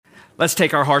Let's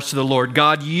take our hearts to the Lord.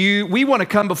 God, we want to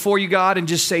come before you, God, and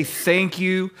just say thank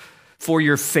you for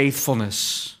your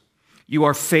faithfulness. You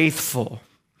are faithful.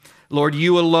 Lord,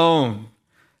 you alone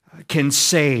can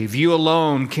save. You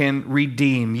alone can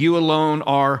redeem. You alone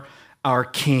are our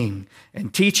King.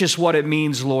 And teach us what it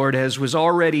means, Lord, as was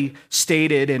already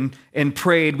stated and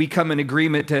prayed. We come in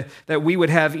agreement that we would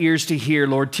have ears to hear,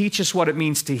 Lord. Teach us what it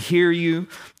means to hear you,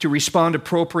 to respond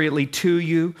appropriately to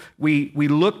you. We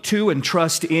look to and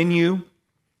trust in you.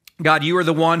 God, you are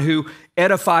the one who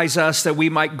edifies us that we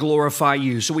might glorify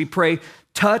you. So we pray,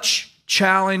 touch,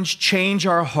 challenge, change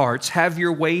our hearts. Have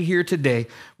your way here today.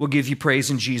 We'll give you praise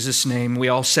in Jesus' name. We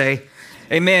all say,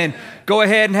 amen. Go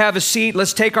ahead and have a seat.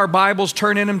 Let's take our Bibles,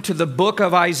 turn in them to the book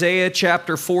of Isaiah,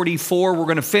 chapter 44. We're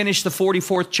going to finish the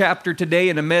 44th chapter today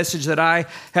in a message that I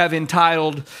have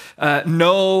entitled,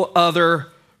 No Other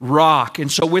Rock. And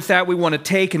so with that, we want to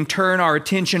take and turn our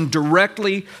attention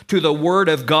directly to the Word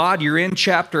of God. You're in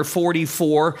chapter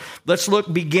 44. Let's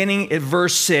look beginning at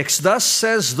verse 6. Thus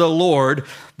says the Lord,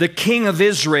 the King of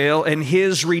Israel and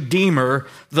his Redeemer,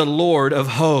 the Lord of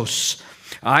hosts.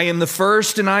 I am the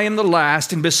first and I am the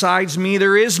last, and besides me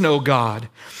there is no God.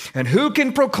 And who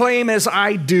can proclaim as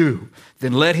I do?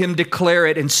 Then let him declare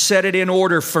it and set it in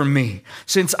order for me.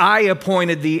 Since I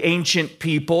appointed the ancient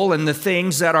people and the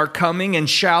things that are coming and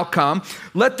shall come,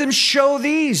 let them show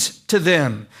these to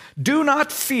them. Do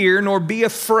not fear nor be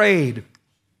afraid.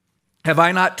 Have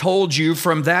I not told you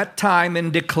from that time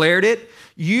and declared it?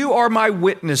 You are my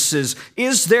witnesses.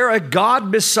 Is there a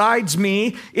God besides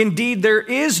me? Indeed, there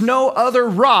is no other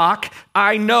rock.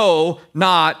 I know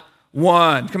not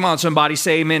one. Come on, somebody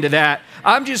say amen to that.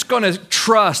 I'm just going to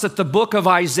trust that the book of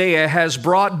Isaiah has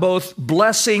brought both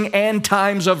blessing and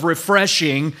times of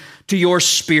refreshing to your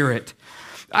spirit.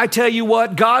 I tell you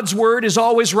what, God's word is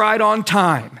always right on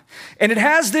time. And it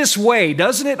has this way,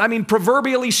 doesn't it? I mean,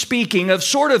 proverbially speaking, of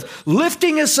sort of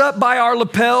lifting us up by our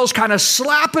lapels, kind of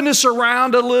slapping us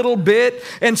around a little bit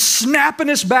and snapping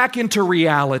us back into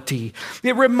reality.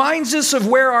 It reminds us of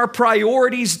where our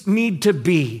priorities need to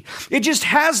be. It just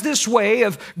has this way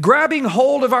of grabbing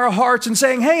hold of our hearts and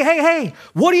saying, hey,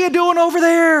 what are you doing over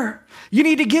there? You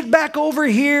need to get back over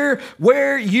here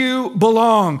where you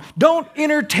belong. Don't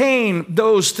entertain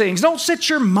those things. Don't set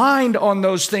your mind on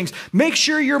those things. Make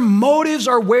sure your motives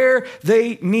are where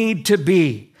they need to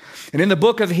be. And in the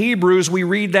book of Hebrews, we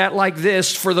read that like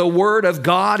this: for the word of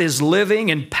God is living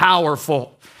and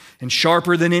powerful and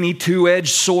sharper than any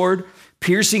two-edged sword,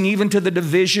 piercing even to the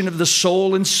division of the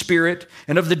soul and spirit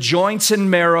and of the joints and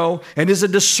marrow, and is a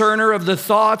discerner of the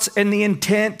thoughts and the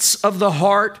intents of the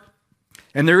heart.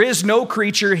 And there is no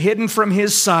creature hidden from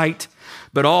his sight,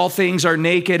 but all things are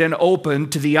naked and open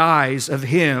to the eyes of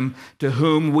him to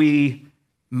whom we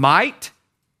must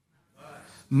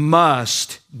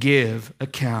give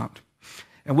account.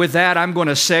 And with that, I'm going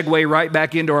to segue right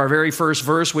back into our very first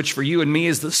verse, which for you and me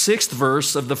is the 6th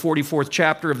verse of the 44th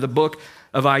chapter of the book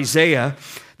of Isaiah.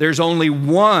 There's only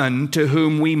one to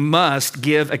whom we must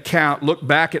give account. Look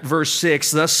back at verse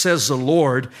 6. Thus says the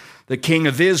Lord, the King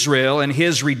of Israel and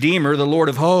his Redeemer, the Lord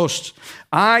of hosts.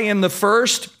 I am the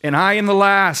first and I am the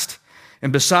last,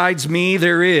 and besides me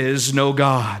there is no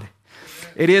God.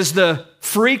 It is the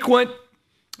frequent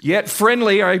yet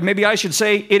friendly, or maybe I should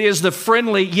say, it is the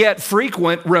friendly yet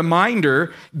frequent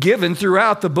reminder given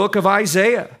throughout the book of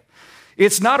Isaiah.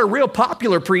 It's not a real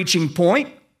popular preaching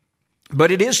point,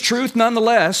 but it is truth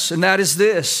nonetheless, and that is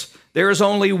this: there is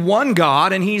only one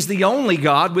God, and he's the only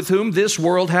God with whom this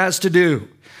world has to do.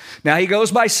 Now, he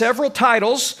goes by several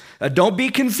titles. Don't be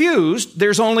confused.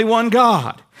 There's only one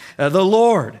God, the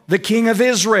Lord, the King of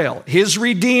Israel, his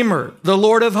Redeemer, the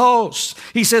Lord of hosts.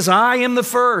 He says, I am the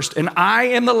first and I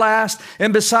am the last,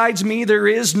 and besides me there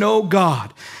is no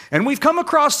God. And we've come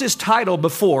across this title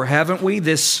before, haven't we?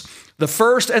 The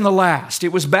first and the last.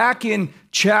 It was back in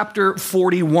chapter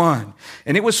 41.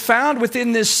 And it was found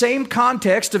within this same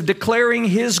context of declaring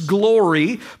his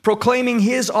glory, proclaiming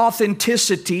his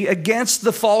authenticity against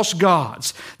the false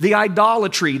gods, the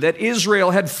idolatry that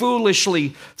Israel had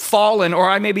foolishly fallen, or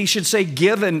I maybe should say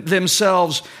given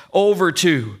themselves over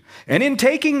to. And in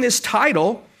taking this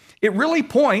title, it really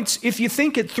points, if you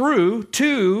think it through,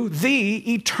 to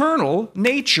the eternal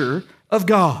nature of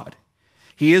God.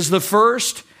 He is the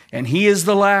first and he is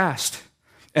the last.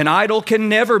 An idol can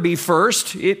never be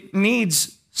first. It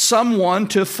needs someone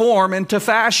to form and to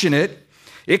fashion it.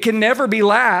 It can never be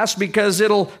last because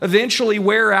it'll eventually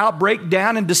wear out, break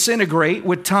down, and disintegrate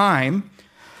with time.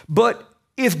 But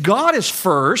if God is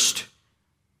first,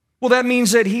 well, that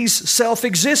means that he's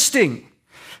self-existing.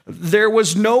 There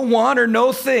was no one or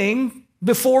no thing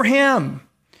before him.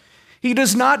 He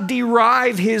does not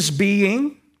derive his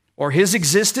being or his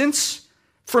existence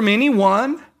from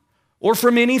anyone or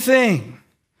from anything.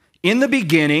 In the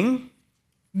beginning,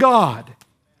 God.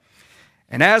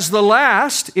 And as the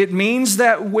last, it means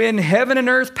that when heaven and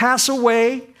earth pass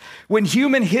away, when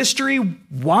human history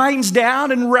winds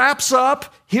down and wraps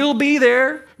up, he'll be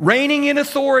there, reigning in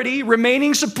authority,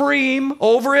 remaining supreme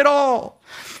over it all.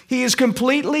 He is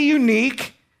completely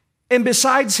unique, and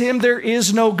besides him, there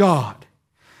is no God.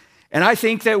 And I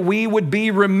think that we would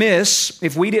be remiss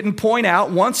if we didn't point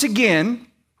out once again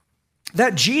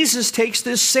that Jesus takes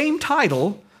this same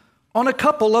title on a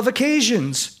couple of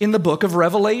occasions in the book of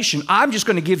Revelation. I'm just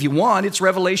going to give you one. It's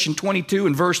Revelation 22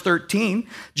 and verse 13.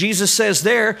 Jesus says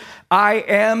there, I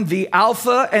am the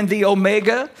Alpha and the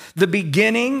Omega, the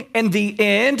beginning and the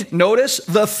end. Notice,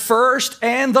 the first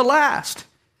and the last.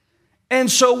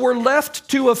 And so we're left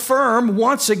to affirm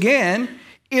once again,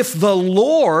 if the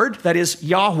Lord, that is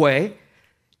Yahweh,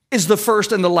 is the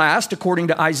first and the last, according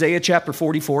to Isaiah chapter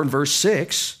 44 and verse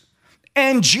 6,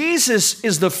 and Jesus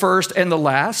is the first and the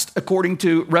last, according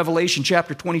to Revelation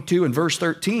chapter 22 and verse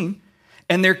 13,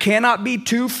 and there cannot be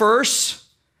two firsts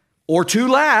or two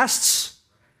lasts,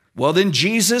 well then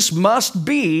Jesus must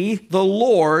be the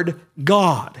Lord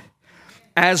God,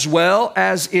 as well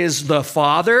as is the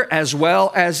Father, as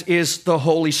well as is the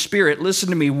Holy Spirit. Listen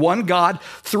to me, one God,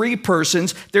 three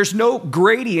persons. There's no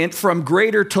gradient from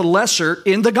greater to lesser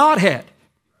in the Godhead.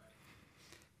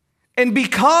 And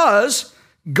because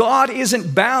God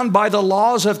isn't bound by the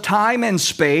laws of time and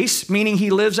space, meaning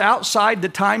he lives outside the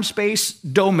time-space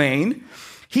domain,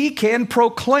 he can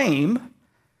proclaim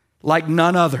like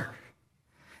none other.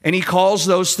 And he calls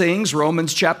those things,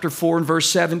 Romans chapter 4 and verse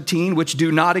 17, which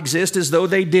do not exist as though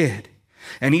they did.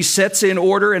 And he sets in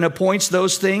order and appoints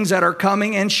those things that are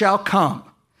coming and shall come.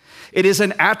 It is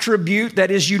an attribute that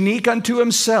is unique unto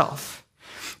himself.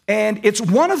 And it's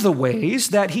one of the ways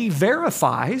that he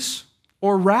verifies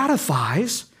or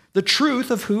ratifies the truth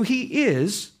of who he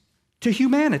is to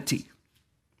humanity.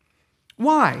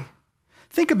 Why?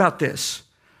 Think about this.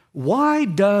 Why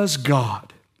does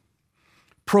God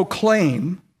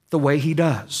proclaim the way he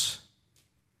does?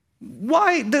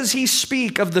 Why does he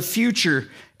speak of the future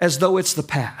as though it's the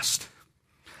past?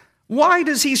 Why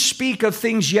does he speak of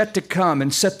things yet to come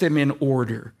and set them in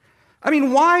order? I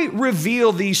mean, why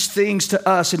reveal these things to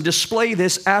us and display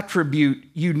this attribute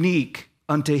unique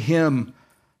unto him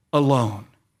alone?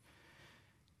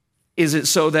 Is it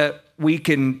so that we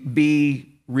can be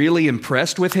really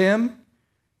impressed with him,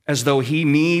 as though he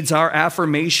needs our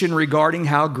affirmation regarding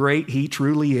how great he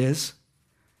truly is?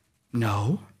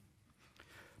 No.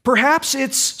 Perhaps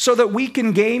it's so that we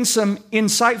can gain some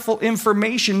insightful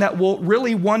information that will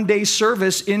really one day serve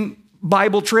us in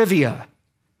Bible trivia.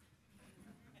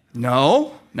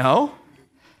 No.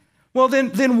 Well,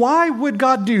 then why would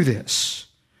God do this?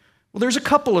 Well, there's a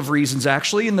couple of reasons,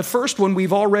 actually. And the first one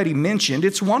we've already mentioned.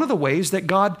 It's one of the ways that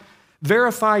God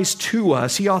verifies to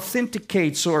us. He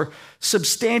authenticates or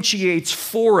substantiates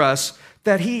for us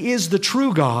that he is the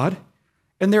true God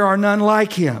and there are none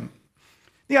like him.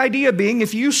 The idea being,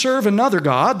 if you serve another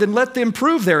God, then let them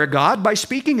prove they're a God by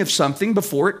speaking of something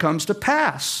before it comes to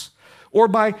pass, or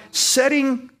by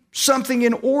setting something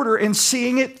in order and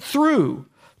seeing it through.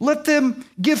 Let them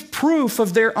give proof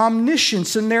of their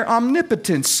omniscience and their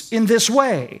omnipotence in this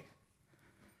way.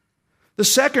 The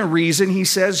second reason he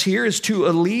says here is to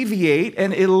alleviate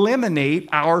and eliminate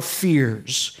our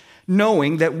fears,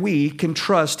 knowing that we can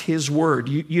trust his word.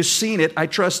 You've seen it. I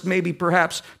trust maybe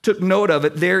perhaps took note of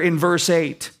it there in verse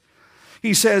 8.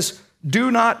 He says,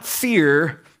 do not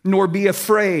fear nor be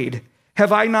afraid.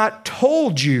 Have I not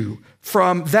told you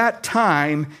from that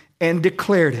time and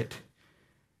declared it?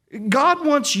 God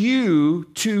wants you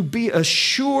to be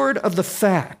assured of the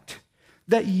fact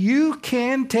that you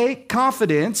can take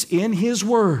confidence in his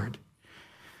word.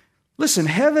 Listen,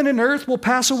 heaven and earth will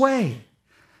pass away,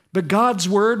 but God's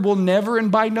word will never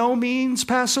and by no means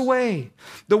pass away.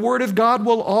 The word of God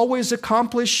will always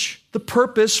accomplish the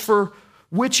purpose for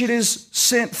which it is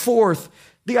sent forth.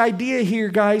 The idea here,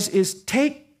 guys, is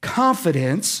take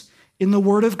confidence in the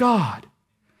word of God.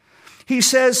 He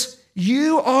says,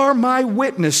 you are my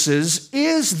witnesses.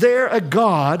 Is there a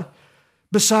God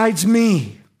besides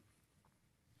me?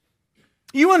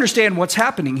 You understand what's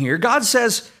happening here. God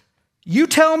says, you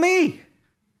tell me.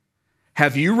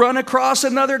 Have you run across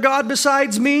another God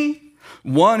besides me?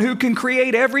 One who can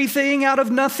create everything out of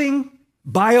nothing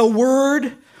by a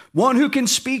word? One who can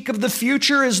speak of the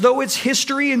future as though it's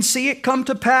history and see it come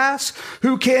to pass?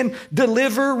 Who can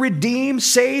deliver, redeem,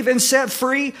 save, and set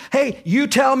free? Hey, you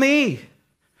tell me.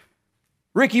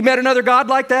 Rick, you met another God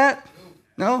like that?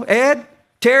 No? Ed?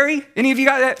 Terry, any of you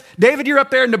got that? David, you're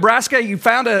up there in Nebraska. You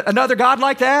found another God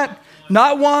like that?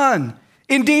 Not one.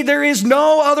 Indeed, there is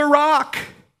no other rock.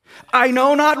 I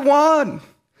know not one.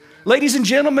 Ladies and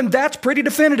gentlemen, that's pretty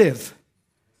definitive.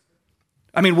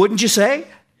 I mean, wouldn't you say?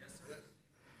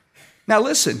 Now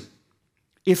listen,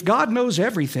 if God knows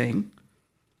everything,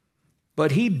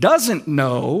 but he doesn't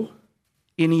know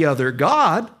any other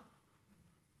God,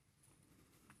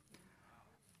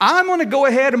 I'm going to go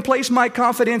ahead and place my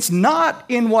confidence not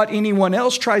in what anyone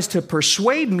else tries to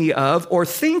persuade me of or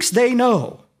thinks they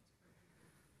know,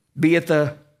 be it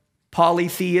the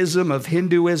polytheism of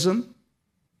Hinduism,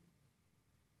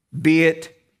 be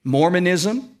it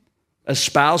Mormonism,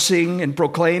 espousing and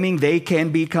proclaiming they can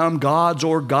become gods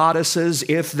or goddesses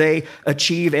if they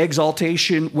achieve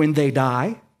exaltation when they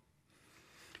die.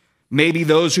 Maybe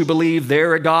those who believe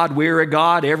they're a god, we're a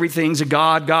god, everything's a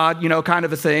god, kind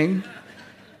of a thing.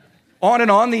 On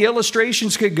and on the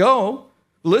illustrations could go.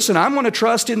 Listen, I'm going to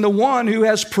trust in the one who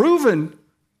has proven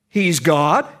he's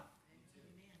God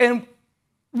and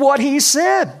what he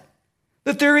said,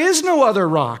 that there is no other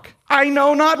rock. I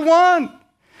know not one.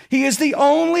 He is the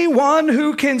only one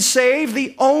who can save,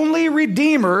 the only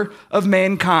redeemer of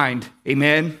mankind.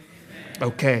 Amen?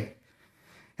 Okay.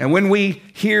 And when we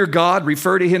hear God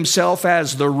refer to himself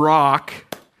as the rock,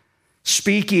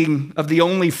 speaking of the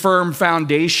only firm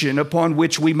foundation upon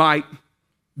which we might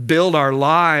build our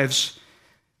lives,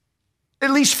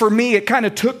 at least for me, it kind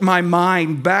of took my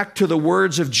mind back to the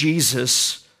words of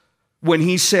Jesus when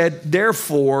he said,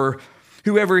 therefore,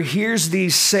 whoever hears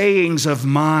these sayings of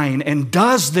mine and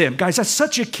does them. Guys, that's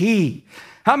such a key.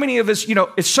 How many of us,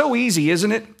 it's so easy,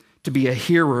 isn't it, to be a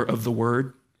hearer of the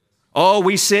word? Oh,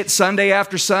 we sit Sunday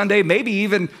after Sunday, maybe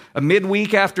even a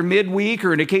midweek after midweek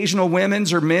or an occasional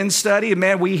women's or men's study, and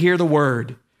man, we hear the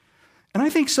word. And I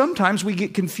think sometimes we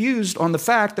get confused on the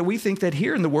fact that we think that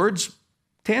hearing the word's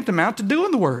tantamount to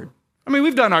doing the word. I mean,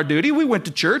 we've done our duty. We went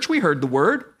to church. We heard the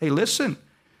word. Hey, listen.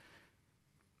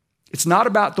 It's not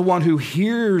about the one who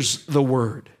hears the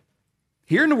word.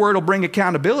 Hearing the word will bring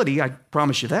accountability, I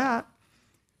promise you that.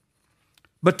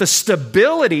 But the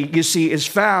stability, you see, is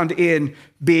found in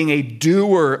being a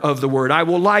doer of the word. I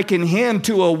will liken him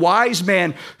to a wise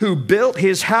man who built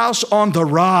his house on the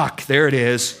rock. There it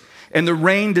is. And the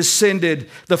rain descended,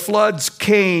 the floods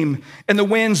came, and the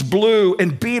winds blew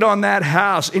and beat on that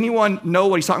house. Anyone know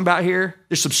what he's talking about here?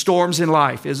 There's some storms in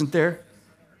life, isn't there?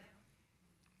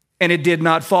 And it did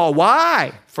not fall.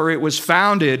 Why? For it was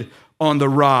founded on the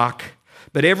rock.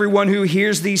 But everyone who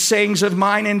hears these sayings of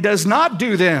mine and does not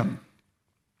do them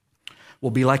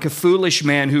will be like a foolish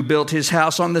man who built his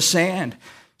house on the sand.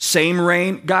 Same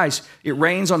rain. Guys, it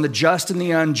rains on the just and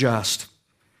the unjust.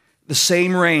 The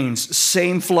same rains,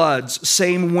 same floods,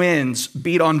 same winds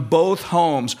beat on both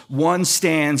homes. One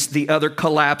stands, the other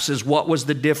collapses. What was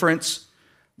the difference?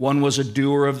 One was a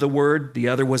doer of the word, the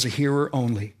other was a hearer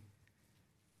only.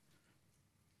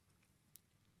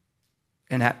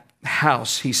 And that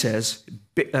house, he says,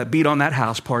 beat on that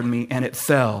house, and it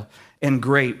fell, and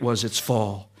great was its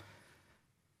fall.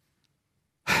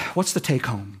 What's the take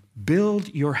home?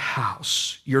 Build your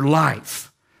house, your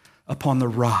life, upon the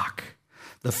rock,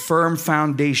 the firm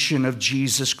foundation of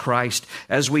Jesus Christ.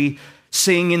 As we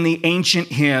sing in the ancient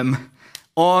hymn,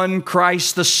 on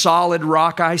Christ the solid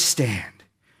rock I stand,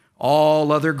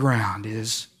 all other ground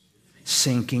is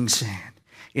sinking sand.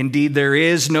 Indeed, there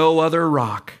is no other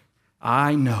rock.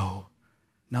 I know,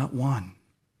 not one,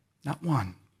 not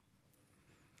one.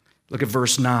 Look at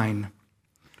verse 9.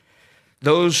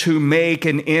 Those who make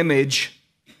an image,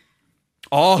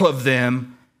 all of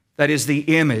them, that is the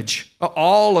image,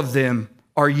 all of them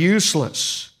are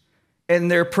useless,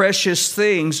 and their precious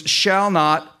things shall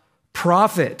not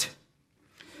profit.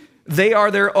 They are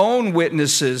their own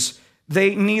witnesses.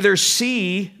 They neither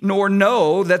see nor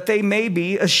know that they may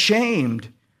be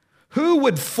ashamed. Who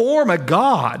would form a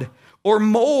god or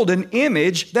mold an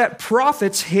image that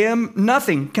profits him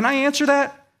nothing? Can I answer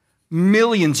that?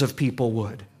 Millions of people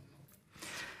would.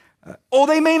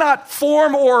 They may not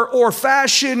form or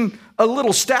fashion a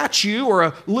little statue or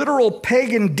a literal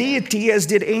pagan deity as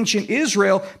did ancient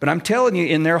Israel, but I'm telling you,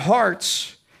 in their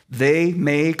hearts, they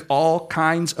make all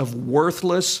kinds of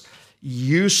worthless,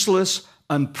 useless,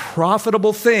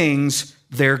 unprofitable things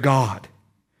their God.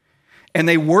 And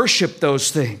they worship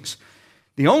those things.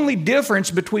 The only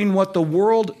difference between what the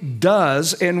world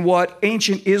does and what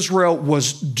ancient Israel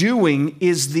was doing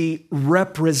is the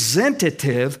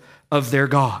representative of their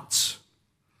gods.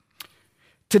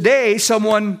 Today,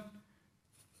 someone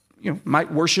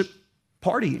might worship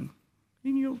partying.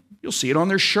 And you'll see it on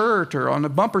their shirt or on a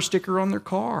bumper sticker on their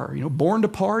car, born to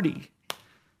party.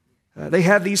 They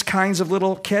have these kinds of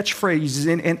little catchphrases,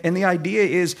 and the idea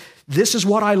is, this is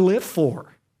what I live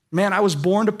for. Man, I was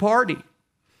born to party.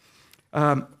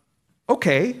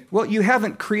 Okay, well, you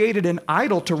haven't created an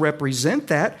idol to represent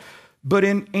that, but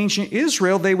in ancient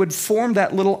Israel, they would form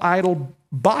that little idol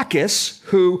Bacchus,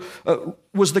 who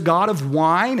was the god of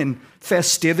wine and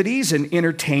festivities and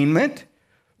entertainment,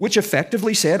 which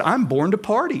effectively said, I'm born to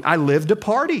party. I live to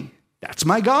party. That's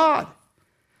my god.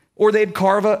 Or they'd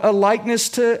carve a likeness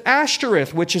to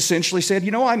Ashtoreth, which essentially said,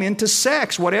 I'm into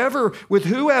sex, whatever, with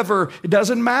whoever, it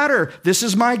doesn't matter. This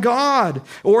is my God.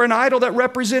 Or an idol that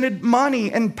represented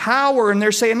money and power, and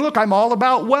they're saying, look, I'm all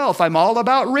about wealth. I'm all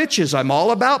about riches. I'm all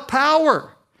about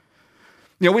power.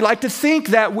 We like to think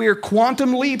that we're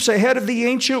quantum leaps ahead of the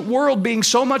ancient world being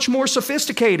so much more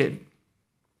sophisticated.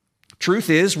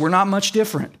 Truth is, we're not much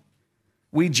different.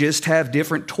 We just have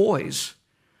different toys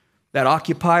that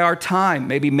occupy our time,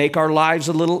 maybe make our lives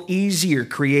a little easier,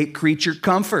 create creature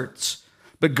comforts.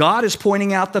 But God is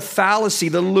pointing out the fallacy,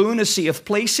 the lunacy of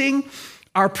placing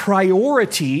our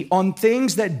priority on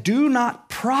things that do not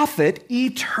profit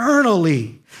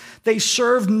eternally. They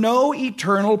serve no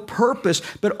eternal purpose,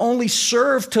 but only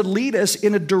serve to lead us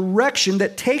in a direction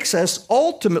that takes us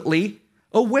ultimately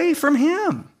away from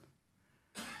Him.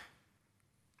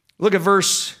 Look at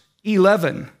verse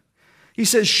 11. He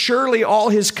says, surely all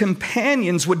his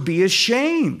companions would be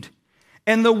ashamed.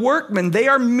 And the workmen, they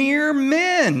are mere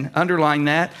men. Underline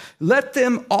that. Let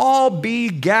them all be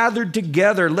gathered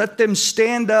together. Let them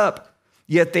stand up.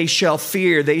 Yet they shall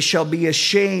fear. They shall be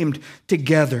ashamed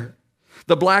together.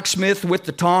 The blacksmith with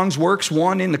the tongs works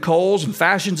one in the coals and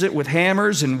fashions it with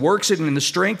hammers and works it in the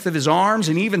strength of his arms.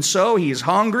 And even so, he is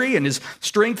hungry and his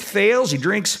strength fails. He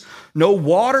drinks no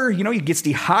water. He gets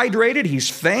dehydrated. He's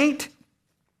faint.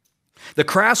 The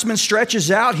craftsman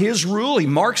stretches out his rule. He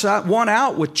marks one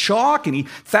out with chalk, and he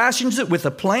fashions it with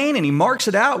a plane, and he marks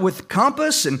it out with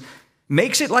compass, and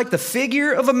makes it like the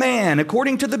figure of a man,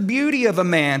 according to the beauty of a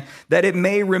man, that it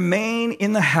may remain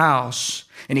in the house.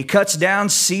 And he cuts down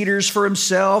cedars for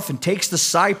himself, and takes the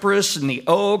cypress and the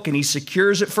oak, and he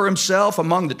secures it for himself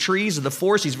among the trees of the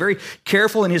forest. He's very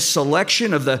careful in his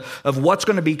selection of what's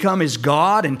going to become his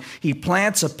god, and he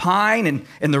plants a pine,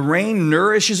 and the rain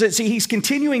nourishes it. See, he's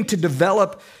continuing to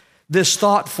develop this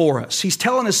thought for us. He's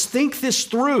telling us, think this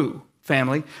through,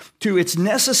 family, to its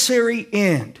necessary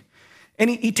end. And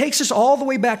he takes us all the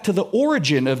way back to the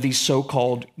origin of these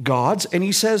so-called gods, and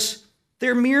he says,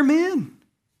 they're mere men.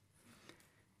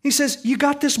 He says, you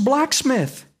got this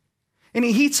blacksmith, and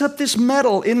he heats up this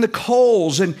metal in the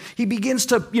coals, and he begins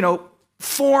to,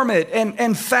 form it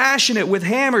and fashion it with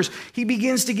hammers. He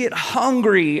begins to get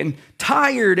hungry and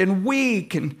tired and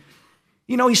weak, and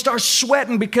he starts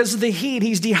sweating because of the heat.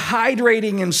 He's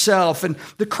dehydrating himself. And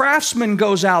the craftsman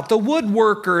goes out, the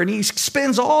woodworker, and he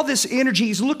spends all this energy.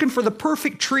 He's looking for the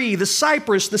perfect tree, the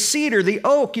cypress, the cedar, the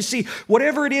oak. You see,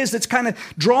 whatever it is that's kind of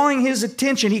drawing his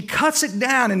attention, he cuts it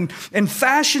down and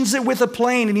fashions it with a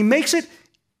plane. And he makes it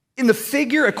in the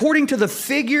figure, according to the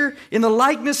figure, in the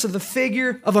likeness of the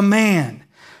figure of a man,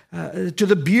 according to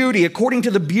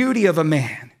the beauty of a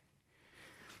man.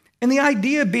 And the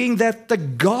idea being that the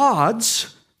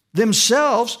gods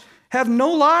themselves have no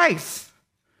life.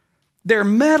 They're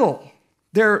metal.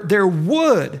 They're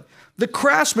wood. The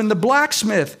craftsman, the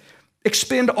blacksmith,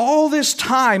 expend all this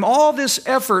time, all this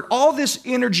effort, all this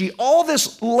energy, all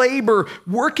this labor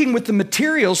working with the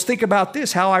materials. Think about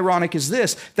this. How ironic is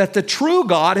this? That the true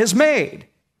God has made.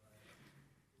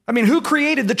 Who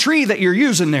created the tree that you're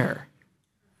using there?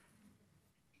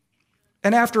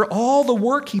 And after all the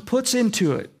work he puts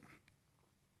into it,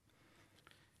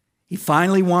 he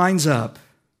finally winds up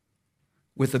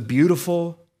with a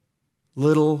beautiful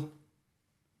little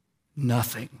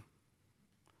nothing.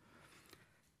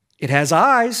 It has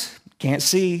eyes, can't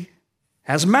see,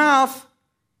 has a mouth,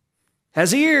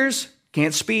 has ears,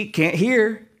 can't speak, can't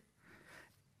hear.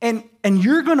 And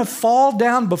you're going to fall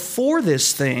down before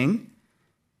this thing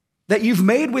that you've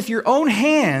made with your own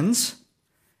hands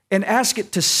and ask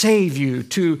it to save you,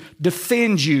 to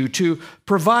defend you, to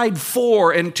provide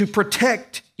for, and to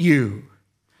protect you.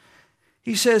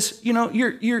 He says,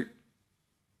 you're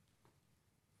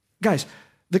guys,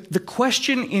 the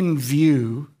question in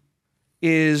view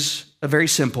is a very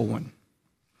simple one.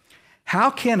 How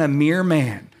can a mere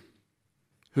man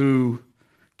who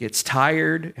gets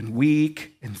tired and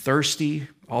weak and thirsty,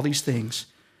 all these things,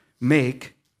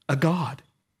 make a god?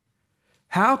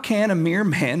 How can a mere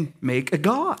man make a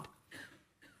god?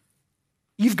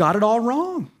 You've got it all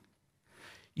wrong.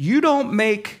 You don't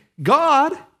make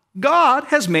God. God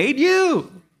has made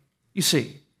you. You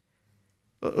see.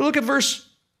 Look at verse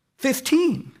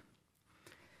 15.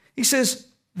 He says,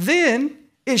 then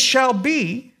it shall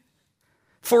be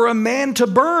for a man to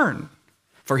burn.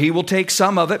 For he will take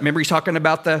some of it. Remember, he's talking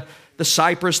about the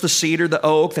cypress, the cedar, the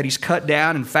oak that he's cut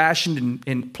down and fashioned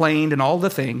and planed and all the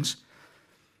things.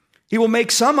 He will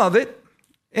make some of it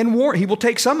and he will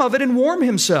take some of it and warm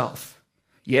himself.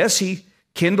 Yes, he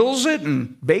kindles it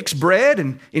and bakes bread,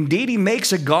 and indeed he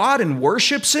makes a god and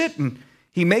worships it, and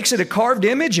he makes it a carved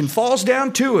image and falls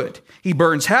down to it. He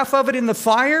burns half of it in the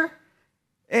fire,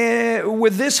 and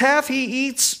with this half he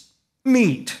eats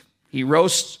meat. He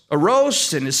roasts a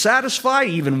roast and is satisfied.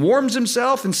 He even warms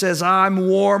himself and says, I'm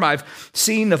warm, I've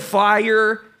seen the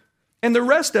fire. And the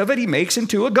rest of it he makes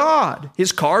into a god,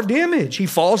 his carved image. He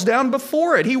falls down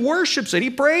before it. He worships it. He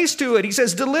prays to it. He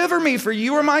says, deliver me, for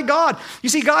you are my God. You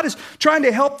see, God is trying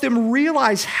to help them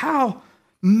realize how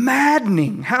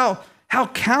maddening, how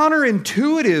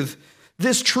counterintuitive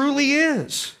this truly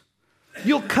is.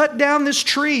 You'll cut down this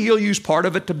tree. You'll use part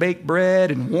of it to bake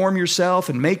bread and warm yourself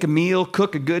and make a meal,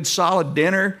 cook a good solid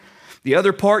dinner. The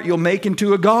other part you'll make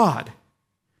into a god.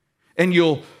 And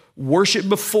you'll worship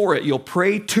before it. You'll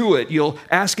pray to it. You'll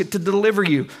ask it to deliver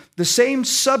you. The same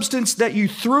substance that you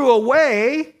threw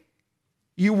away,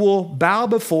 you will bow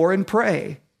before and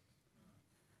pray.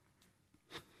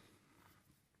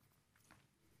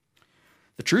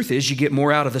 The truth is, you get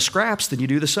more out of the scraps than you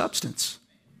do the substance.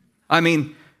 I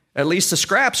mean, at least the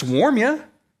scraps warm you,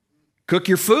 cook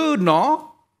your food and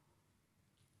all.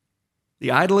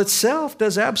 The idol itself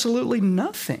does absolutely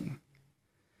nothing.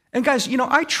 And guys,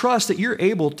 I trust that you're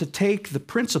able to take the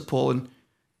principle and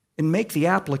make the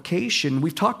application.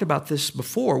 We've talked about this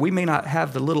before. We may not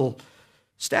have the little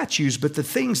statues, but the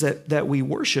things that we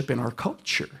worship in our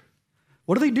culture.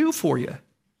 What do they do for you?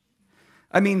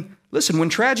 I mean, listen, when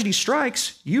tragedy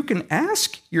strikes, you can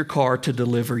ask your car to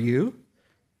deliver you.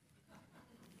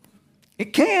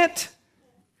 It can't.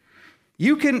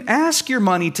 You can ask your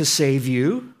money to save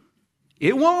you.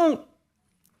 It won't.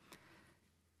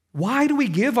 Why do we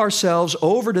give ourselves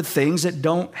over to things that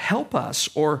don't help us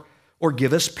or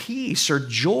give us peace or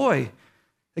joy?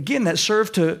 Again, that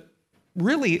serve to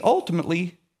really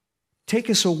ultimately take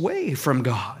us away from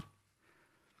God.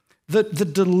 The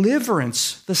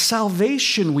deliverance, the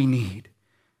salvation we need,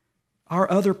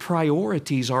 our other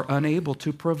priorities are unable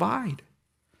to provide.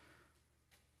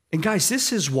 And guys,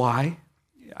 this is why,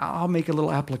 I'll make a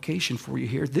little application for you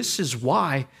here. This is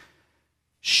why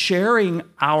sharing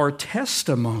our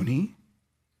testimony,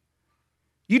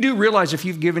 you do realize if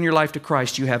you've given your life to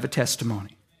Christ, you have a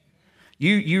testimony.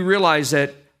 You realize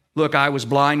that, look, I was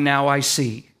blind, now I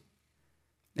see.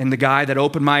 And the guy that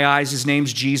opened my eyes, his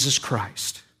name's Jesus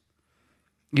Christ.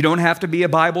 You don't have to be a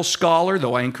Bible scholar,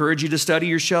 though I encourage you to study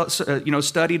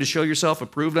to show yourself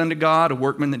approved unto God, a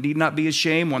workman that need not be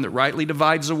ashamed, one that rightly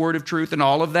divides the word of truth and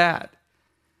all of that.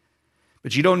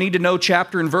 But you don't need to know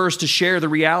chapter and verse to share the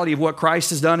reality of what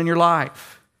Christ has done in your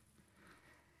life.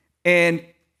 And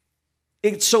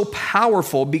it's so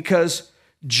powerful because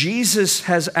Jesus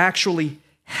has actually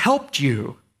helped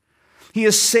you. He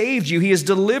has saved you. He has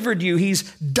delivered you. He's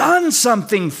done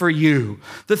something for you.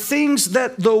 The things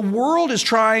that the world is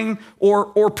trying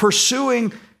or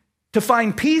pursuing to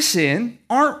find peace in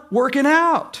aren't working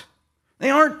out. They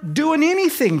aren't doing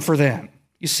anything for them,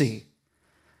 you see.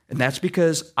 And that's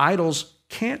because idols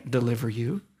can't deliver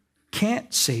you,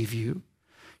 can't save you.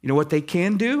 You know what they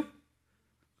can do?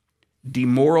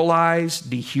 Demoralize,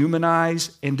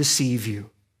 dehumanize, and deceive you.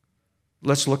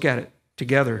 Let's look at it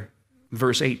together.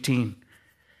 Verse 18.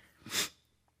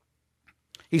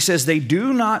 He says, they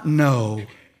do not know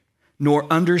nor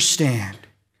understand,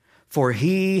 for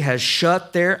he has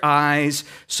shut their eyes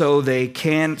so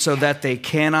that they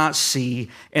cannot see,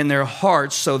 and their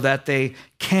hearts so that they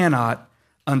cannot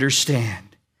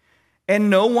understand. And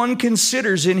no one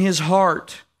considers in his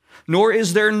heart, nor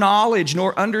is there knowledge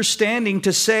nor understanding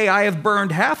to say, I have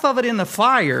burned half of it in the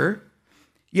fire.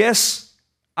 Yes,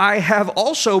 I have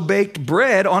also baked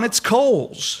bread on its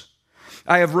coals.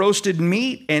 I have roasted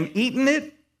meat and eaten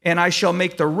it, and I shall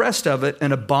make the rest of it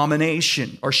an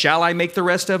abomination. Or shall I make the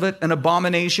rest of it an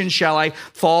abomination? Shall I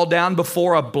fall down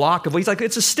before a block of wheat? He's like,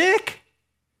 it's a stick.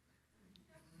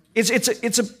 It's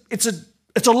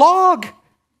a log.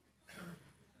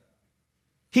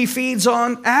 He feeds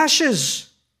on ashes.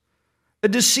 A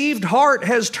deceived heart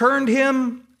has turned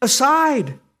him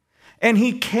aside, and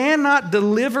he cannot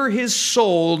deliver his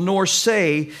soul, nor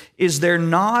say, is there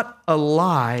not a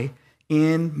lie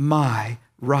in my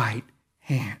right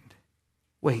hand?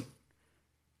 Wait,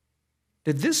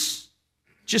 did this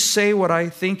just say what I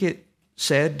think it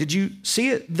said? Did you see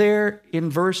it there in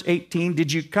verse 18?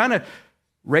 Did you kind of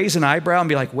raise an eyebrow and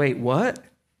be like, wait, what?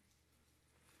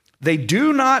 They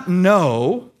do not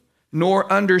know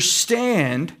nor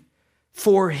understand,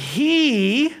 for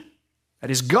he,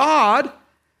 that is God,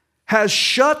 has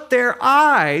shut their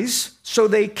eyes so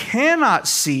they cannot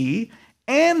see,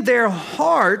 and their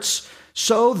hearts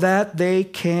so that they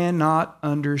cannot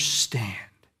understand.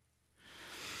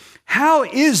 How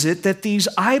is it that these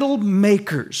idol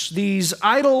makers, these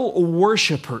idol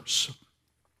worshipers,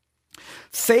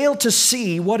 fail to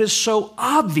see what is so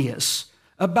obvious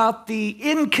about the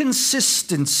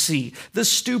inconsistency, the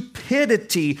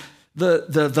stupidity,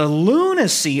 the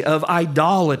lunacy of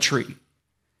idolatry?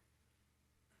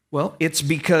 Well, it's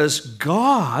because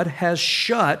God has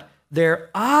shut their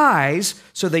eyes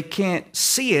so they can't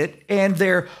see it, and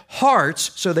their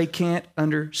hearts so they can't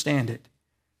understand it.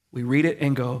 We read it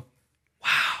and go,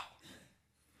 wow.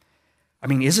 I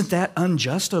mean, isn't that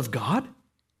unjust of God?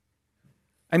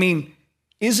 I mean,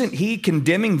 isn't he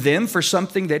condemning them for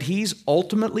something that he's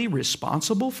ultimately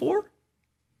responsible for?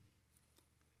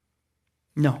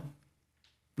 No,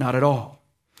 not at all.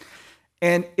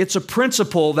 And it's a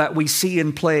principle that we see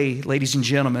in play, ladies and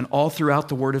gentlemen, all throughout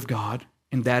the Word of God,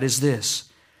 and that is this: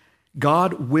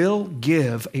 God will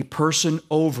give a person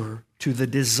over to the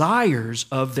desires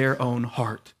of their own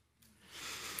heart.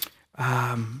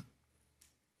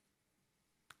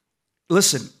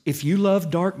 Listen, if you love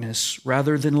darkness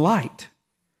rather than light,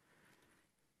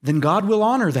 then God will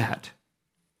honor that.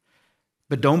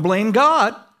 But don't blame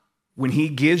God when he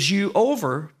gives you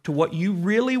over to what you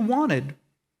really wanted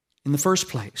in the first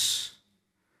place.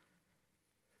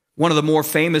 One of the more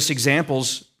famous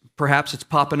examples, perhaps it's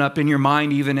popping up in your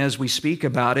mind even as we speak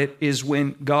about it, is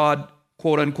when God,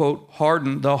 quote unquote,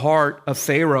 hardened the heart of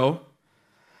Pharaoh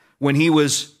when he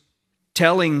was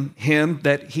telling him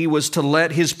that he was to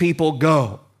let his people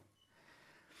go.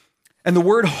 And the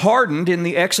word hardened in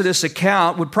the Exodus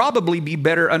account would probably be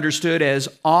better understood as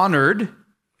honored.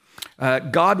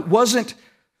 God wasn't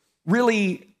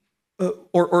really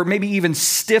or maybe even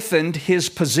stiffened his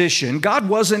position. God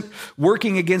wasn't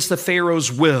working against the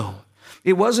Pharaoh's will.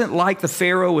 It wasn't like the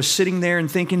Pharaoh was sitting there and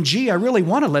thinking, gee, I really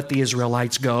want to let the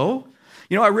Israelites go.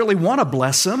 You know, I really want to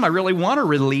bless them. I really want to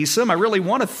release them. I really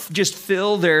want to just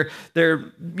fill their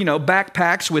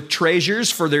backpacks with treasures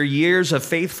for their years of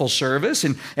faithful service.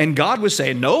 And God was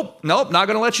saying, nope, not going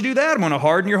to let you do that. I'm going to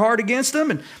harden your heart against them.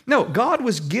 And no, God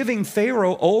was giving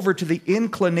Pharaoh over to the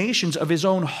inclinations of his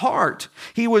own heart.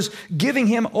 He was giving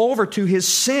him over to his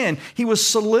sin. He was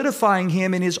solidifying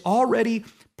him in his already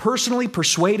personally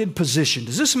persuaded position.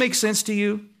 Does this make sense to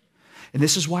you? And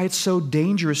this is why it's so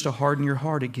dangerous to harden your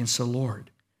heart against the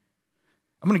Lord.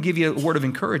 I'm going to give you a word of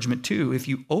encouragement too. If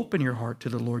you open your heart to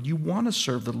the Lord, you want to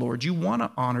serve the Lord, you want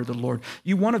to honor the Lord,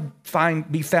 you want to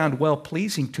be found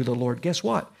well-pleasing to the Lord, guess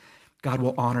what? God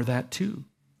will honor that too.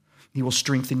 He will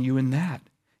strengthen you in that,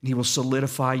 and he will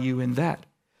solidify you in that.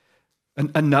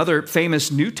 Another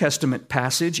famous New Testament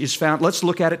passage is found. Let's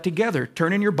look at it together.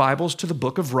 Turn in your Bibles to the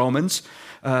book of Romans,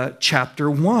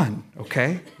 chapter 1,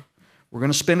 okay? We're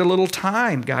going to spend a little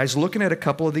time, guys, looking at a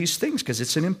couple of these things because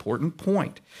it's an important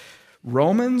point.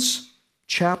 Romans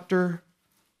chapter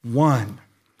 1,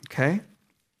 okay?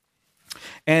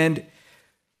 And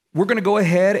we're going to go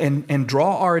ahead and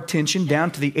draw our attention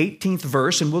down to the 18th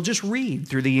verse, and we'll just read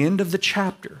through the end of the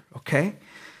chapter, okay?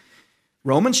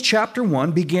 Romans chapter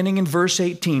 1, beginning in verse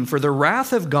 18. For the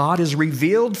wrath of God is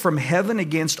revealed from heaven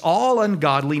against all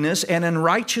ungodliness and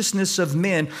unrighteousness of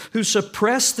men who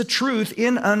suppress the truth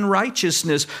in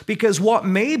unrighteousness, because what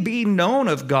may be known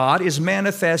of God is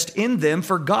manifest in them,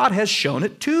 for God has shown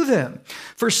it to them.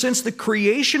 For since the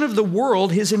creation of the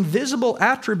world, his invisible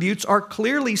attributes are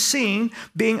clearly seen,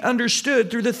 being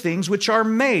understood through the things which are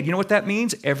made. You know what that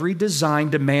means? Every design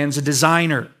demands a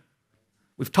designer.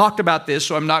 We've talked about this,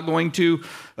 so I'm not going to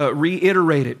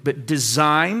reiterate it, but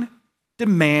design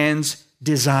demands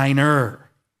designer.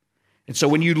 And so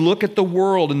when you look at the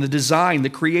world and the design,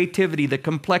 the creativity, the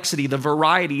complexity, the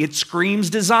variety, it screams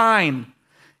design,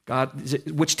 God,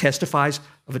 which testifies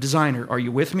of a designer. Are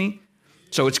you with me?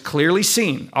 So it's clearly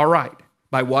seen, all right,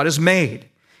 by what is made,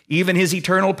 even his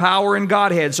eternal power and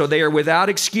Godhead, so they are without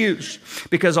excuse.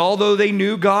 Because although they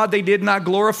knew God, they did not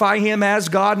glorify him as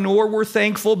God, nor were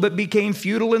thankful, but became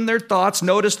futile in their thoughts.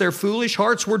 Notice their foolish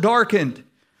hearts were darkened.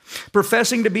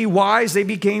 Professing to be wise, they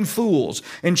became fools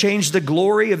and changed the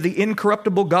glory of the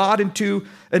incorruptible God into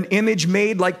an image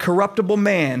made like corruptible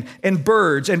man and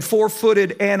birds and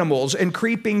four-footed animals and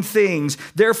creeping things.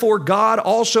 Therefore, God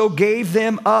also gave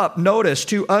them up, notice,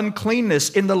 to uncleanness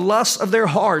in the lusts of their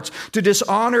hearts, to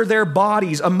dishonor their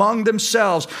bodies among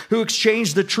themselves, who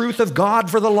exchanged the truth of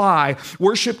God for the lie,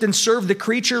 worshiped and served the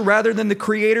creature rather than the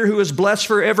Creator, who is blessed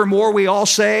forevermore. We all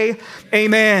say,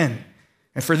 amen.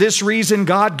 And for this reason,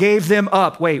 God gave them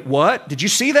up. Wait, what? Did you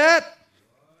see that?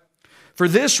 For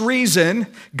this reason,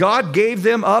 God gave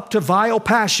them up to vile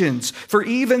passions. For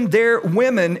even their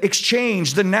women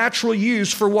exchanged the natural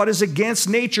use for what is against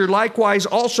nature. Likewise,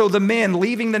 also the men,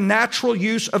 leaving the natural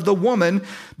use of the woman,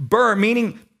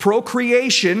 meaning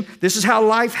procreation. This is how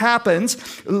life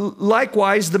happens.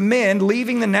 Likewise, the men,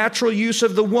 leaving the natural use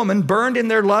of the woman, burned in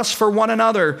their lust for one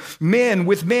another. Men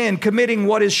with men committing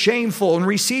what is shameful and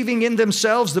receiving in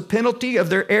themselves the penalty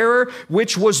of their error,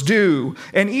 which was due.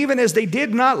 And even as they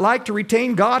did not like to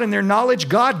retain God in their knowledge,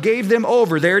 God gave them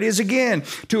over. There it is again.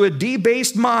 To a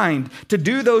debased mind, to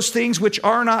do those things which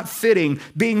are not fitting,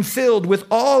 being filled with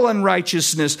all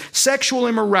unrighteousness, sexual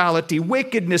immorality,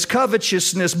 wickedness,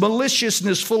 covetousness,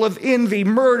 maliciousness, full of envy,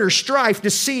 murder, strife,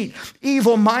 deceit,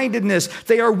 evil-mindedness.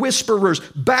 They are whisperers,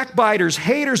 backbiters,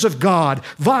 haters of God,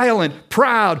 violent,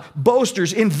 proud,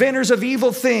 boasters, inventors of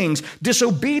evil things,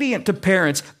 disobedient to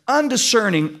parents,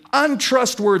 undiscerning,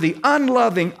 untrustworthy,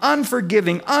 unloving,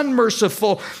 unforgiving,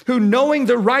 unmerciful, who knowing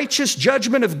the righteous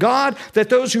judgment of God, that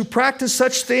those who practice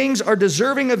such things are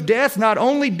deserving of death, not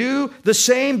only do the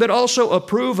same, but also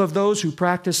approve of those who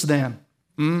practice them.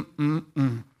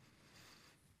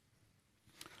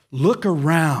 Look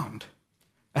around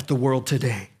at the world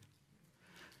today.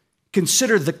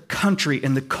 Consider the country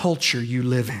and the culture you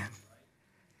live in.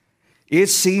 It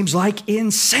seems like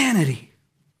insanity.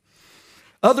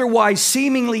 Otherwise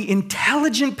seemingly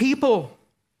intelligent people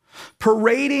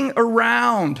parading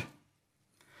around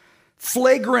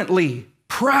flagrantly,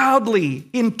 proudly,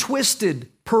 in twisted,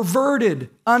 perverted,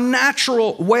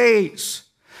 unnatural ways.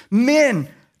 Men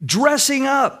dressing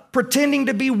up, pretending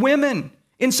to be women,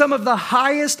 in some of the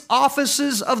highest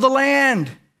offices of the land,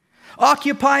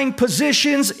 occupying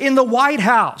positions in the White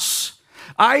House,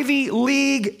 Ivy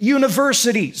League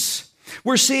universities.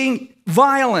 We're seeing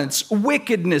violence,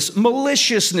 wickedness,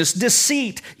 maliciousness,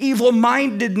 deceit,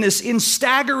 evil-mindedness in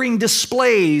staggering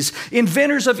displays,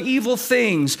 inventors of evil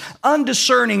things,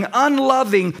 undiscerning,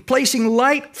 unloving, placing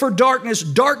light for darkness,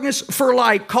 darkness for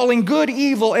light, calling good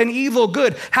evil and evil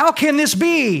good. How can this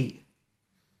be?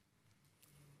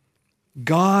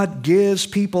 God gives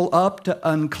people up to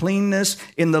uncleanness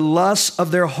in the lusts of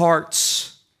their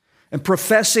hearts. And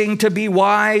professing to be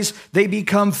wise, they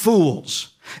become fools.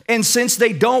 And since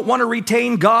they don't want to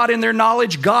retain God in their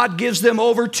knowledge, God gives them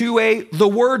over to the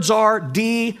words are,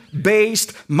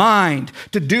 debased mind,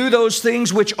 to do those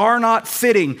things which are not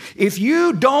fitting. If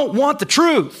you don't want the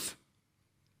truth,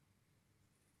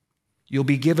 you'll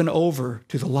be given over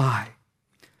to the lie.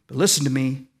 But listen to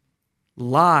me,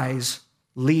 lies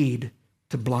lead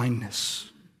to blindness.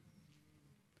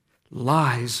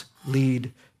 Lies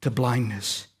lead to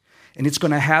blindness. And it's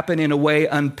going to happen in a way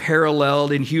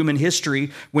unparalleled in human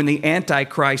history when the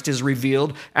Antichrist is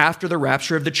revealed after the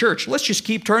rapture of the church. Let's just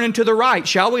keep turning to the right,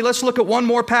 shall we? Let's look at one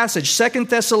more passage. 2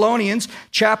 Thessalonians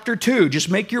chapter 2. Just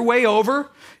make your way over.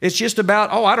 It's just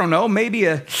about, maybe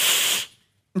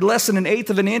less than 1/8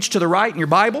 of an inch to the right in your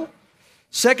Bible.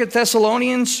 2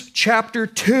 Thessalonians chapter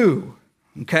 2.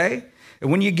 Okay? And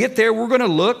when you get there, we're going to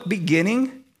look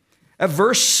beginning at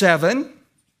verse 7,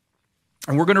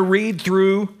 and we're going to read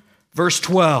through verse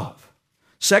 12.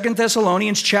 2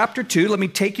 Thessalonians chapter 2, let me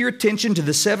take your attention to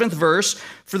the 7th verse.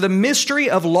 For the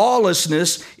mystery of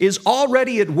lawlessness is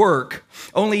already at work.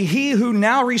 Only he who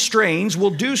now restrains will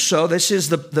do so. This is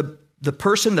the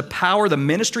person, the power, the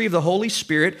ministry of the Holy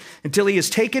Spirit until he is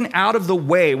taken out of the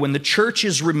way when the church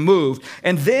is removed.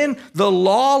 And then the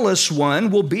lawless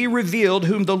one will be revealed,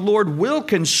 whom the Lord will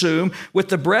consume with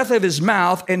the breath of his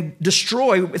mouth and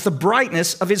destroy with the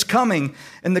brightness of his coming.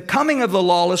 And the coming of the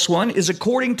lawless one is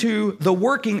according to the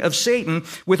working of Satan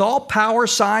with all power,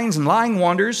 signs, and lying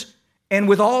wonders, and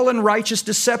with all unrighteous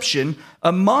deception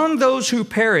among those who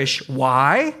perish.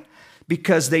 Why?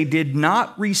 Because they did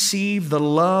not receive the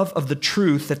love of the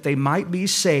truth that they might be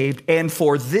saved. And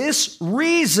for this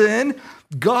reason,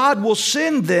 God will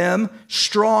send them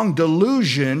strong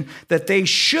delusion that they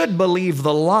should believe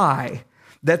the lie,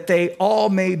 that they all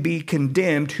may be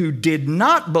condemned who did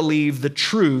not believe the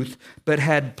truth, but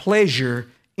had pleasure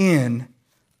in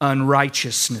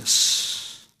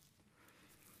unrighteousness.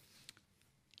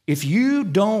 If you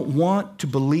don't want to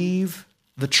believe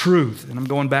the truth, and I'm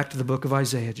going back to the book of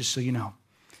Isaiah, just so you know.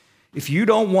 If you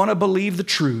don't want to believe the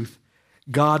truth,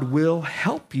 God will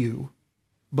help you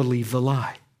believe the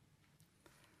lie.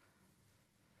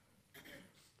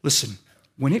 Listen,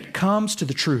 when it comes to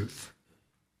the truth,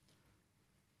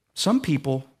 some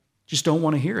people just don't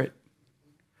want to hear it.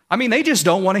 They just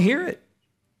don't want to hear it.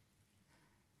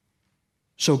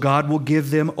 So God will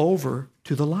give them over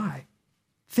to the lie.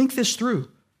 Think this through.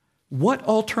 What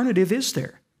alternative is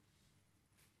there?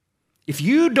 If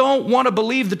you don't want to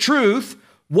believe the truth,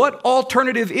 what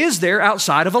alternative is there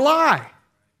outside of a lie?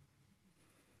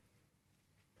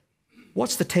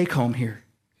 What's the take home here?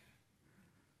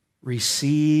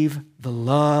 Receive the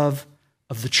love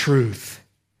of the truth.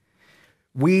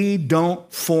 We don't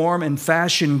form and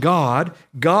fashion God.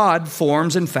 God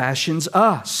forms and fashions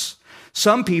us.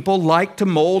 Some people like to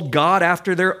mold God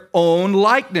after their own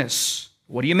likeness.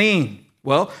 What do you mean?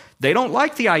 Well, they don't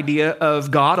like the idea of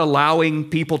God allowing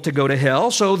people to go to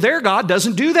hell, so their God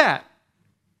doesn't do that.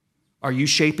 Are you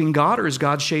shaping God, or is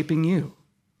God shaping you?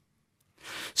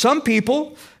 Some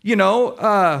people, they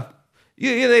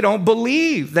don't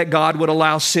believe that God would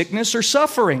allow sickness or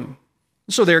suffering,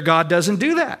 so their God doesn't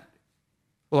do that.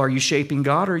 Well, are you shaping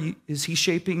God, or is he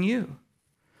shaping you?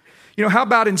 How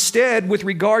about instead with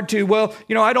regard to,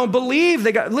 I don't believe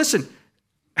that God... Listen,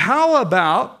 how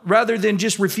about, rather than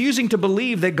just refusing to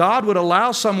believe that God would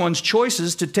allow someone's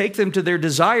choices to take them to their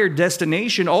desired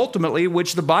destination, ultimately,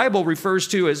 which the Bible refers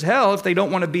to as hell, if they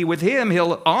don't want to be with him,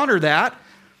 he'll honor that.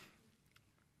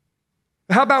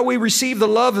 How about we receive the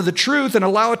love of the truth and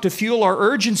allow it to fuel our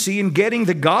urgency in getting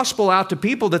the gospel out to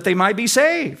people that they might be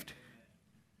saved?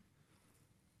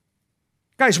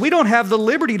 Guys, we don't have the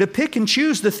liberty to pick and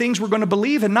choose the things we're going to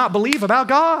believe and not believe about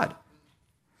God.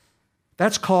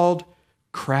 That's called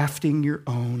crafting your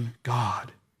own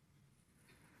God.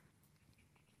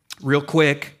 Real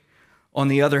quick, on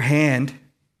the other hand,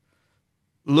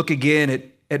 look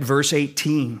again at verse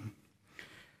 18.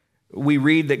 We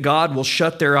read that God will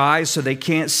shut their eyes so they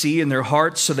can't see, and their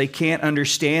hearts so they can't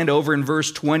understand. Over in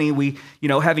verse 20,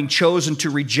 having chosen to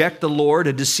reject the Lord,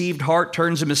 a deceived heart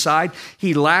turns him aside.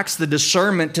 He lacks the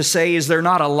discernment to say, is there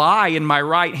not a lie in my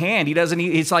right hand?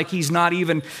 It's like he's not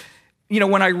even...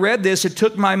 when I read this, it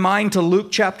took my mind to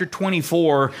Luke chapter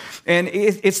 24, and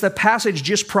it's the passage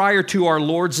just prior to our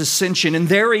Lord's ascension, and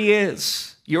there he is,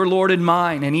 your Lord and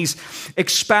mine, and he's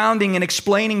expounding and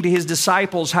explaining to his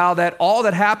disciples how that all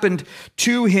that happened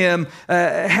to him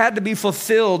had to be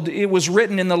fulfilled. It was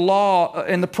written in the law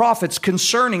and the prophets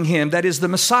concerning him, that is the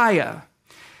Messiah.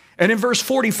 And in verse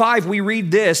 45, we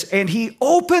read this, and he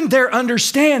opened their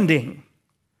understanding,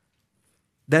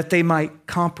 that they might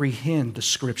comprehend the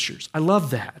scriptures. I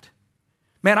love that.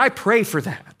 Man, I pray for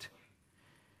that.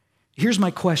 Here's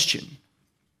my question.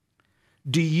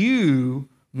 Do you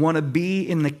want to be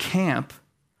in the camp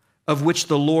of which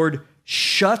the Lord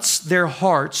shuts their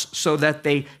hearts so that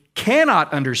they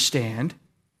cannot understand?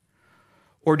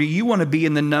 Or do you want to be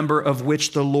in the number of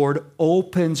which the Lord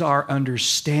opens our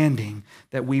understanding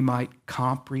that we might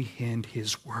comprehend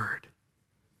his word?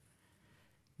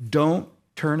 Don't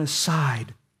turn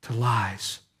aside to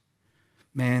lies.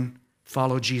 Man,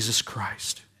 follow Jesus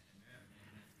Christ.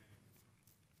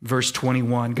 Verse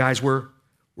 21. Guys, we're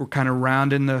kind of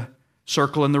rounding the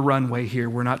circle in the runway here.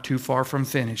 We're not too far from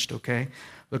finished, okay?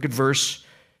 Look at verse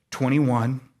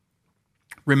 21.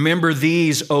 Remember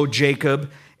these, O Jacob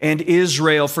and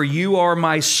Israel, for you are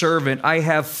my servant. I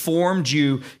have formed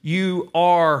you. You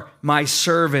are my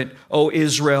servant, O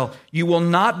Israel. You will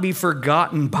not be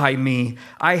forgotten by me.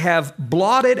 I have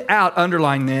blotted out,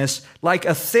 underline this, like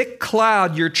a thick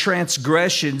cloud your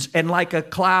transgressions, and like a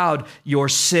cloud your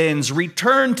sins.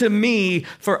 Return to me,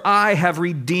 for I have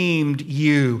redeemed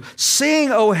you.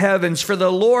 Sing, O heavens, for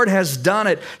the Lord has done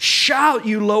it. Shout,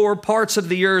 you lower parts of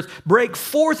the earth. Break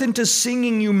forth into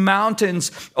singing, you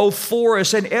mountains, O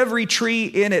forests, and every tree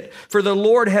in it. For the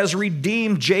Lord has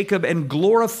redeemed Jacob and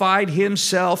glorified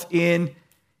himself in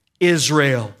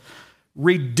Israel.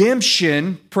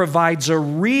 Redemption provides a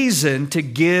reason to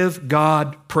give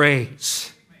God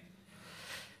praise.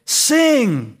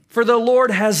 Sing, for the Lord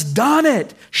has done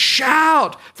it.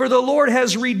 Shout, for the Lord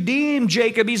has redeemed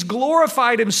Jacob. He's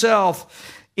glorified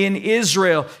himself in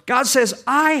Israel. God says,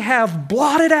 I have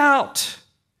blotted out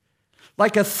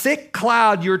like a thick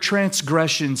cloud your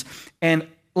transgressions, and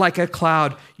like a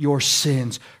cloud your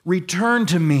sins. Return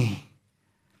to me,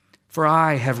 for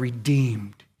I have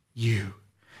redeemed you.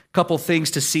 Couple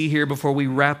things to see here before we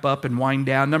wrap up and wind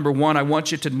down. Number one, I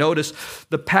want you to notice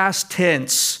the past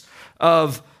tense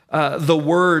of the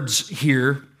words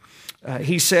here.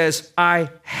 He says, I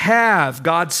have.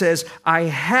 God says, I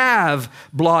have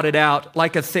blotted out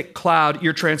like a thick cloud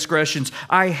your transgressions.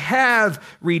 I have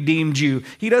redeemed you.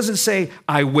 He doesn't say,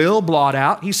 I will blot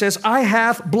out. He says, I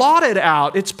have blotted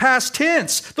out. It's past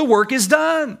tense. The work is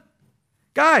done.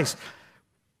 Guys,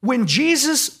 when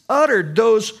Jesus uttered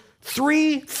those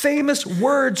three famous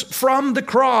words from the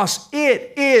cross,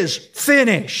 it is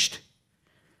finished.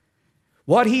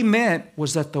 What he meant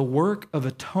was that the work of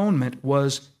atonement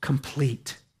was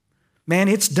complete. Man,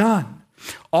 it's done.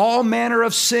 All manner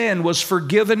of sin was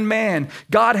forgiven man.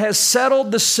 God has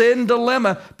settled the sin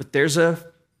dilemma, but there's a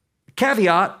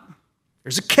caveat,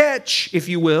 there's a catch, if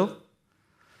you will.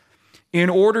 In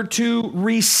order to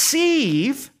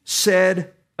receive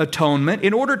said atonement,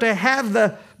 in order to have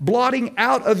the blotting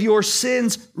out of your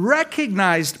sins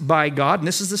recognized by God, and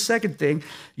this is the second thing,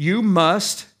 you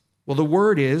must, well, the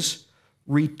word is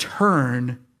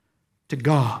return to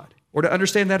God. Or to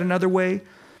understand that another way,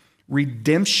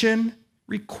 redemption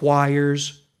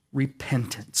requires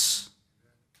repentance.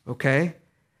 Okay?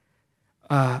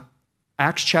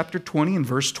 Acts chapter 20 and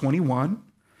verse 21,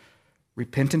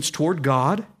 repentance toward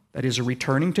God, that is a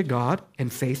returning to God,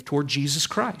 and faith toward Jesus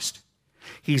Christ.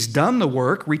 He's done the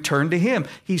work, return to Him.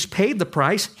 He's paid the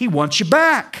price, He wants you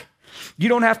back. You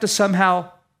don't have to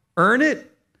somehow earn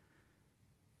it,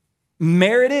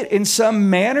 merit it in some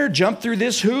manner, jump through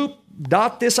this hoop,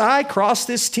 dot this I, cross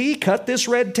this T, cut this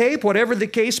red tape, whatever the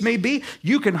case may be.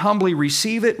 You can humbly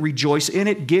receive it, rejoice in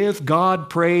it, give God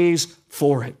praise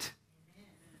for it.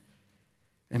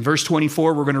 In verse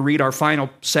 24, we're going to read our final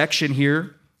section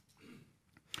here.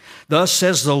 Thus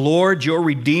says the Lord, your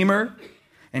Redeemer,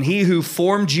 and He who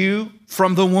formed you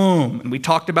from the womb. And we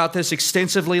talked about this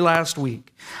extensively last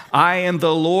week. I am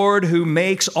the Lord who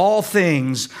makes all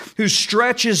things, who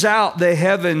stretches out the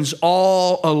heavens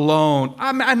all alone.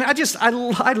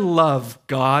 I love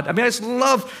God. I just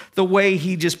love the way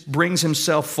He just brings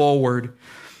Himself forward.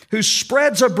 Who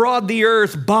spreads abroad the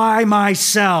earth by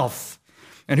myself,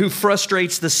 and who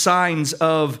frustrates the signs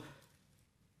of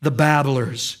the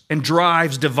babblers and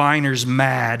drives diviners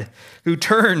mad, who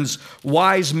turns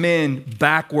wise men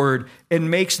backward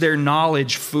and makes their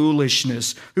knowledge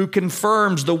foolishness, who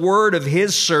confirms the word of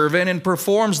His servant and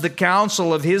performs the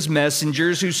counsel of His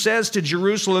messengers, who says to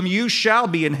Jerusalem, you shall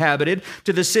be inhabited,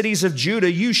 to the cities of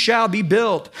Judah, you shall be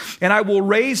built, and I will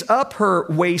raise up her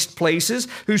waste places,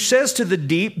 who says to the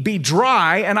deep, be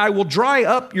dry, and I will dry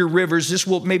up your rivers. This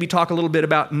we'll maybe talk a little bit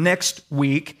about next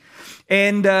week.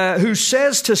 And who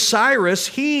says to Cyrus,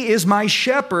 he is my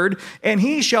shepherd, and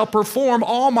he shall perform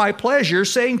all my pleasure,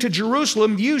 saying to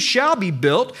Jerusalem, you shall be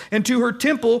built, and to her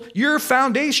temple, your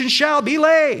foundation shall be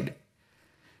laid.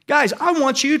 Guys, I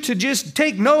want you to just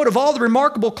take note of all the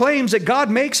remarkable claims that God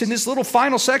makes in this little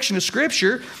final section of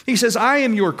Scripture. He says, I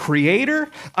am your creator,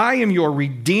 I am your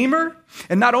redeemer.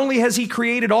 And not only has He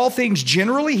created all things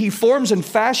generally, He forms and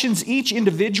fashions each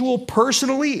individual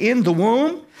personally in the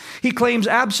womb. He claims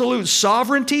absolute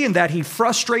sovereignty in that He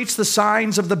frustrates the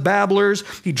signs of the babblers.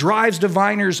 He drives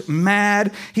diviners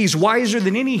mad. He's wiser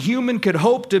than any human could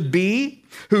hope to be,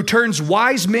 who turns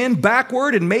wise men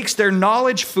backward and makes their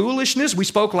knowledge foolishness. We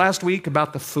spoke last week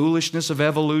about the foolishness of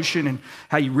evolution and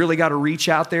how you really got to reach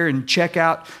out there and check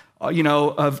out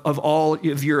of all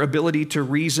of your ability to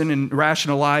reason and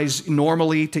rationalize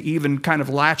normally to even kind of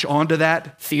latch onto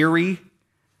that theory.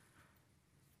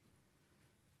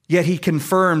 Yet He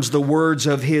confirms the words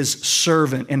of His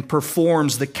servant and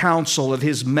performs the counsel of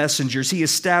His messengers. He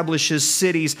establishes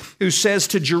cities, who says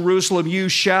to Jerusalem, you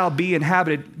shall be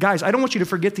inhabited. Guys, I don't want you to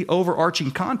forget the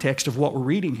overarching context of what we're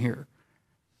reading here.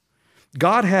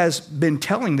 God has been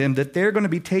telling them that they're going to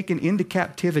be taken into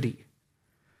captivity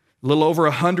a little over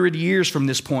 100 years from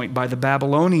this point by the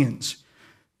Babylonians.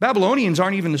 Babylonians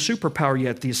aren't even the superpower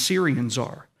yet, the Assyrians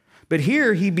are. But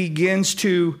here He begins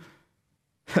to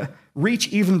reach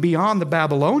even beyond the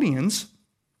Babylonians.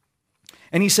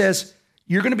 And He says,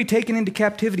 you're going to be taken into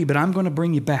captivity, but I'm going to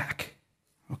bring you back.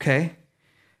 Okay?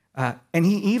 And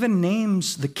He even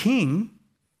names the king,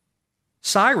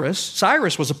 Cyrus.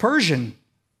 Cyrus was a Persian,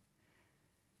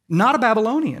 not a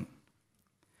Babylonian.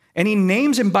 And He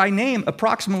names him by name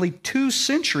approximately 2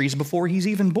 centuries before he's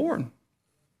even born.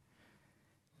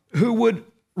 Who would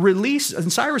release,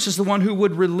 and Cyrus is the one who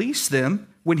would release them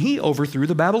when he overthrew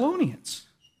the Babylonians.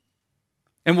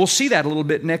 And we'll see that a little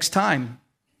bit next time.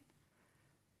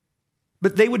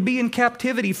 But they would be in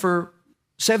captivity for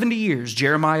 70 years.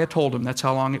 Jeremiah told them that's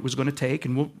how long it was going to take.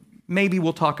 And maybe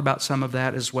we'll talk about some of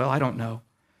that as well. I don't know.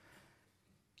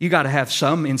 You got to have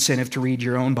some incentive to read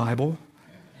your own Bible.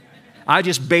 I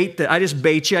just bait you. I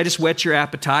just whet your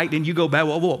appetite. And you go back,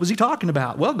 well, what was he talking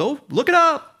about? Well, go look it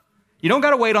up. You don't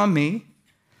got to wait on me.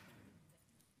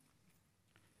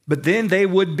 But then they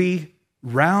would be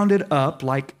rounded up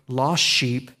like lost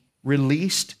sheep,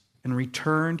 released and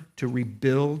returned to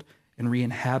rebuild and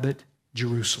re-inhabit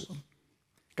Jerusalem.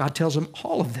 God tells them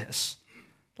all of this,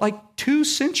 like 2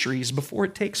 centuries before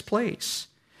it takes place.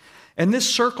 And this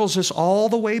circles us all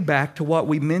the way back to what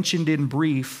we mentioned in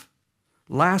brief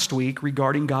last week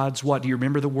regarding God's what? Do you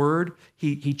remember the word?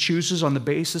 He chooses on the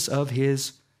basis of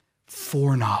His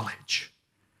foreknowledge.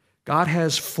 God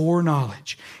has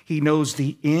foreknowledge. He knows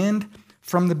the end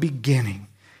from the beginning.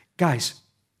 Guys,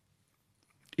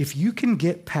 if you can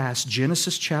get past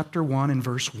Genesis chapter 1 and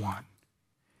verse 1,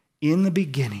 in the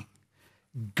beginning,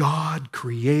 God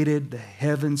created the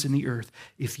heavens and the earth.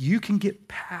 If you can get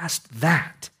past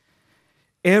that,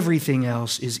 everything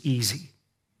else is easy.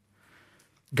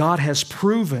 God has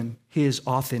proven his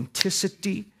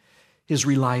authenticity, his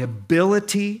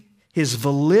reliability, his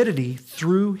validity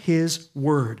through his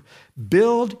word.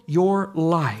 Build your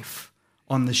life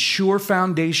on the sure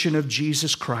foundation of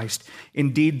Jesus Christ.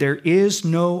 Indeed, there is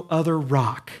no other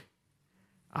rock.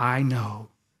 I know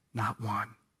not one.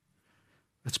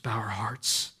 Let's bow our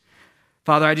hearts.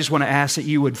 Father, I just want to ask that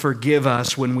you would forgive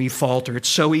us when we falter. It's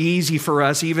so easy for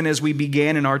us, even as we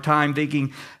began in our time,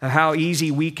 thinking how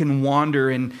easy we can wander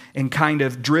and kind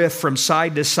of drift from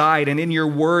side to side. And in your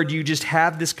word, you just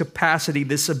have this capacity,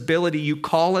 this ability. You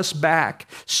call us back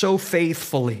so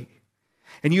faithfully.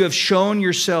 And you have shown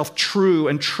yourself true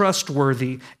and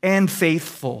trustworthy and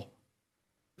faithful.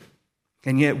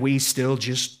 And yet we still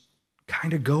just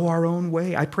kind of go our own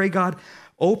way. I pray, God,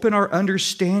 open our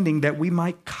understanding that we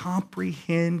might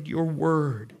comprehend your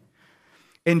word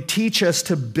and teach us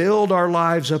to build our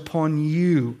lives upon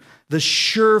you, the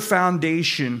sure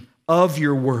foundation of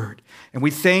your word. And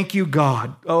we thank you,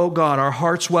 God. Oh, God, our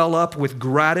hearts well up with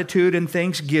gratitude and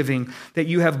thanksgiving that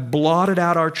you have blotted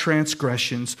out our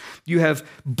transgressions. You have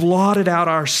blotted out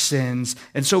our sins.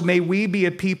 And so may we be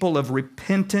a people of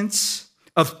repentance,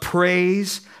 of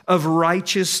praise, of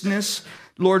righteousness,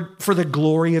 Lord, for the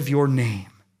glory of your name.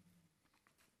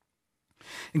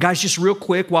 And guys, just real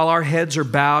quick, while our heads are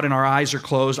bowed and our eyes are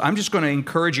closed, I'm just going to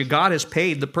encourage you. God has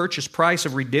paid the purchase price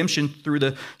of redemption through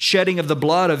the shedding of the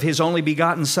blood of his only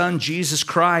begotten Son, Jesus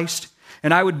Christ.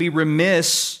 And I would be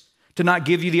remiss to not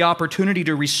give you the opportunity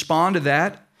to respond to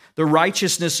that. The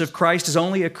righteousness of Christ is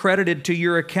only accredited to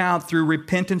your account through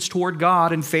repentance toward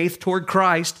God and faith toward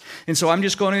Christ. And so I'm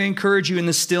just going to encourage you in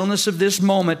the stillness of this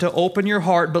moment to open your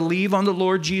heart, believe on the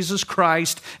Lord Jesus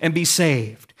Christ, and be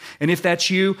saved. And if that's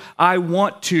you, I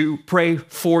want to pray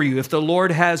for you. If the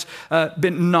Lord has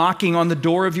been knocking on the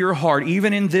door of your heart,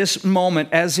 even in this moment,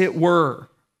 as it were,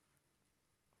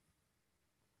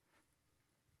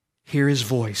 hear his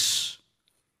voice.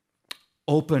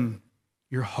 Open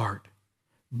your heart.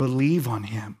 Believe on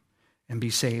him and be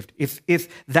saved. If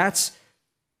that's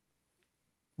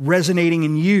resonating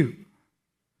in you,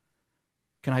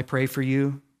 can I pray for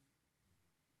you?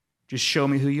 Just show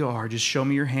me who you are. Just show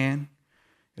me your hand.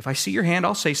 If I see your hand,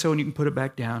 I'll say so and you can put it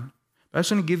back down. But I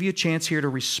just want to give you a chance here to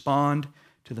respond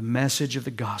to the message of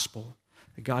the gospel,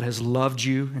 that God has loved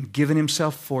you and given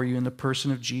himself for you in the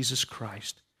person of Jesus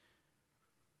Christ.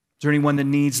 Is there anyone that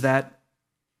needs that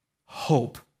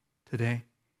hope today?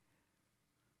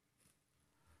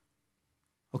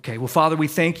 Okay, well, Father, we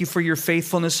thank you for your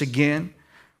faithfulness again.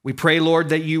 We pray, Lord,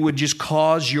 that you would just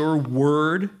cause your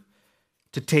word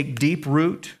to take deep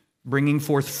root, bringing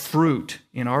forth fruit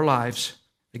in our lives.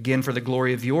 Again, for the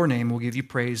glory of your name, we'll give you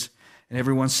praise. And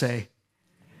everyone say,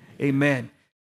 amen.